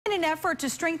an effort to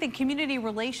strengthen community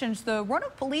relations, the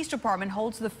Roanoke Police Department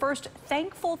holds the first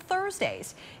Thankful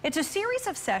Thursdays. It's a series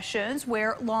of sessions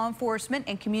where law enforcement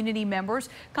and community members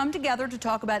come together to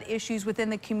talk about issues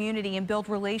within the community and build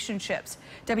relationships.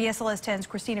 WSLS 10's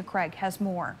Christina Craig has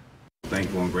more.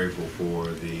 Thankful and grateful for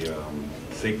the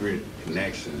sacred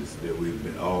connections that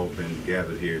we've all been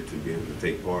gathered here to be able to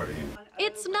take part in.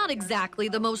 It's not exactly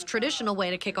the most traditional way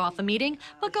to kick off a meeting,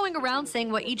 but going around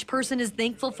saying what each person is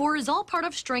thankful for is all part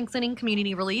of strengthening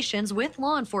community relations with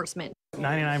law enforcement.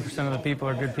 99% of the people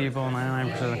are good people,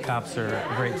 99% of the cops are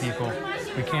great people.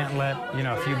 We can't let,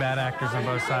 a few bad actors on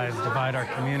both sides divide our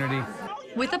community.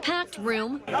 With a packed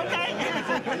room,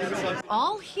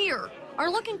 all here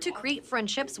are looking to create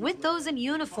friendships with those in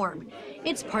uniform.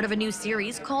 It's part of a new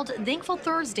series called Thankful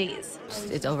Thursdays.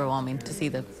 It's overwhelming to see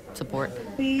the support.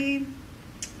 We,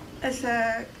 as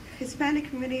a Hispanic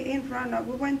community in Roanoke,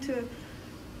 we want to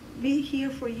be here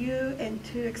for you and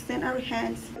to extend our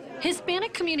hands.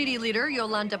 Hispanic community leader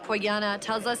Yolanda Poyana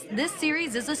tells us this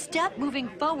series is a step moving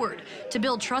forward to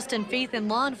build trust and faith in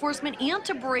law enforcement and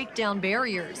to break down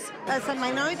barriers. As a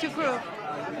minority group,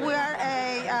 we are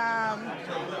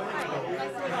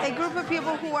a group of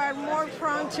people who are more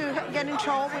prone to get in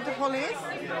trouble with the police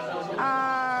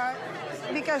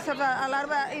because of a lot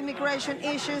of immigration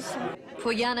issues.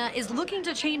 Poyana is looking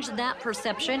to change that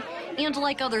perception and,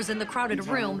 like others in the crowded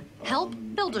room, help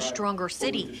build a stronger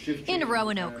city. In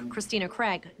Roanoke, Christina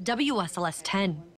Craig, WSLS 10.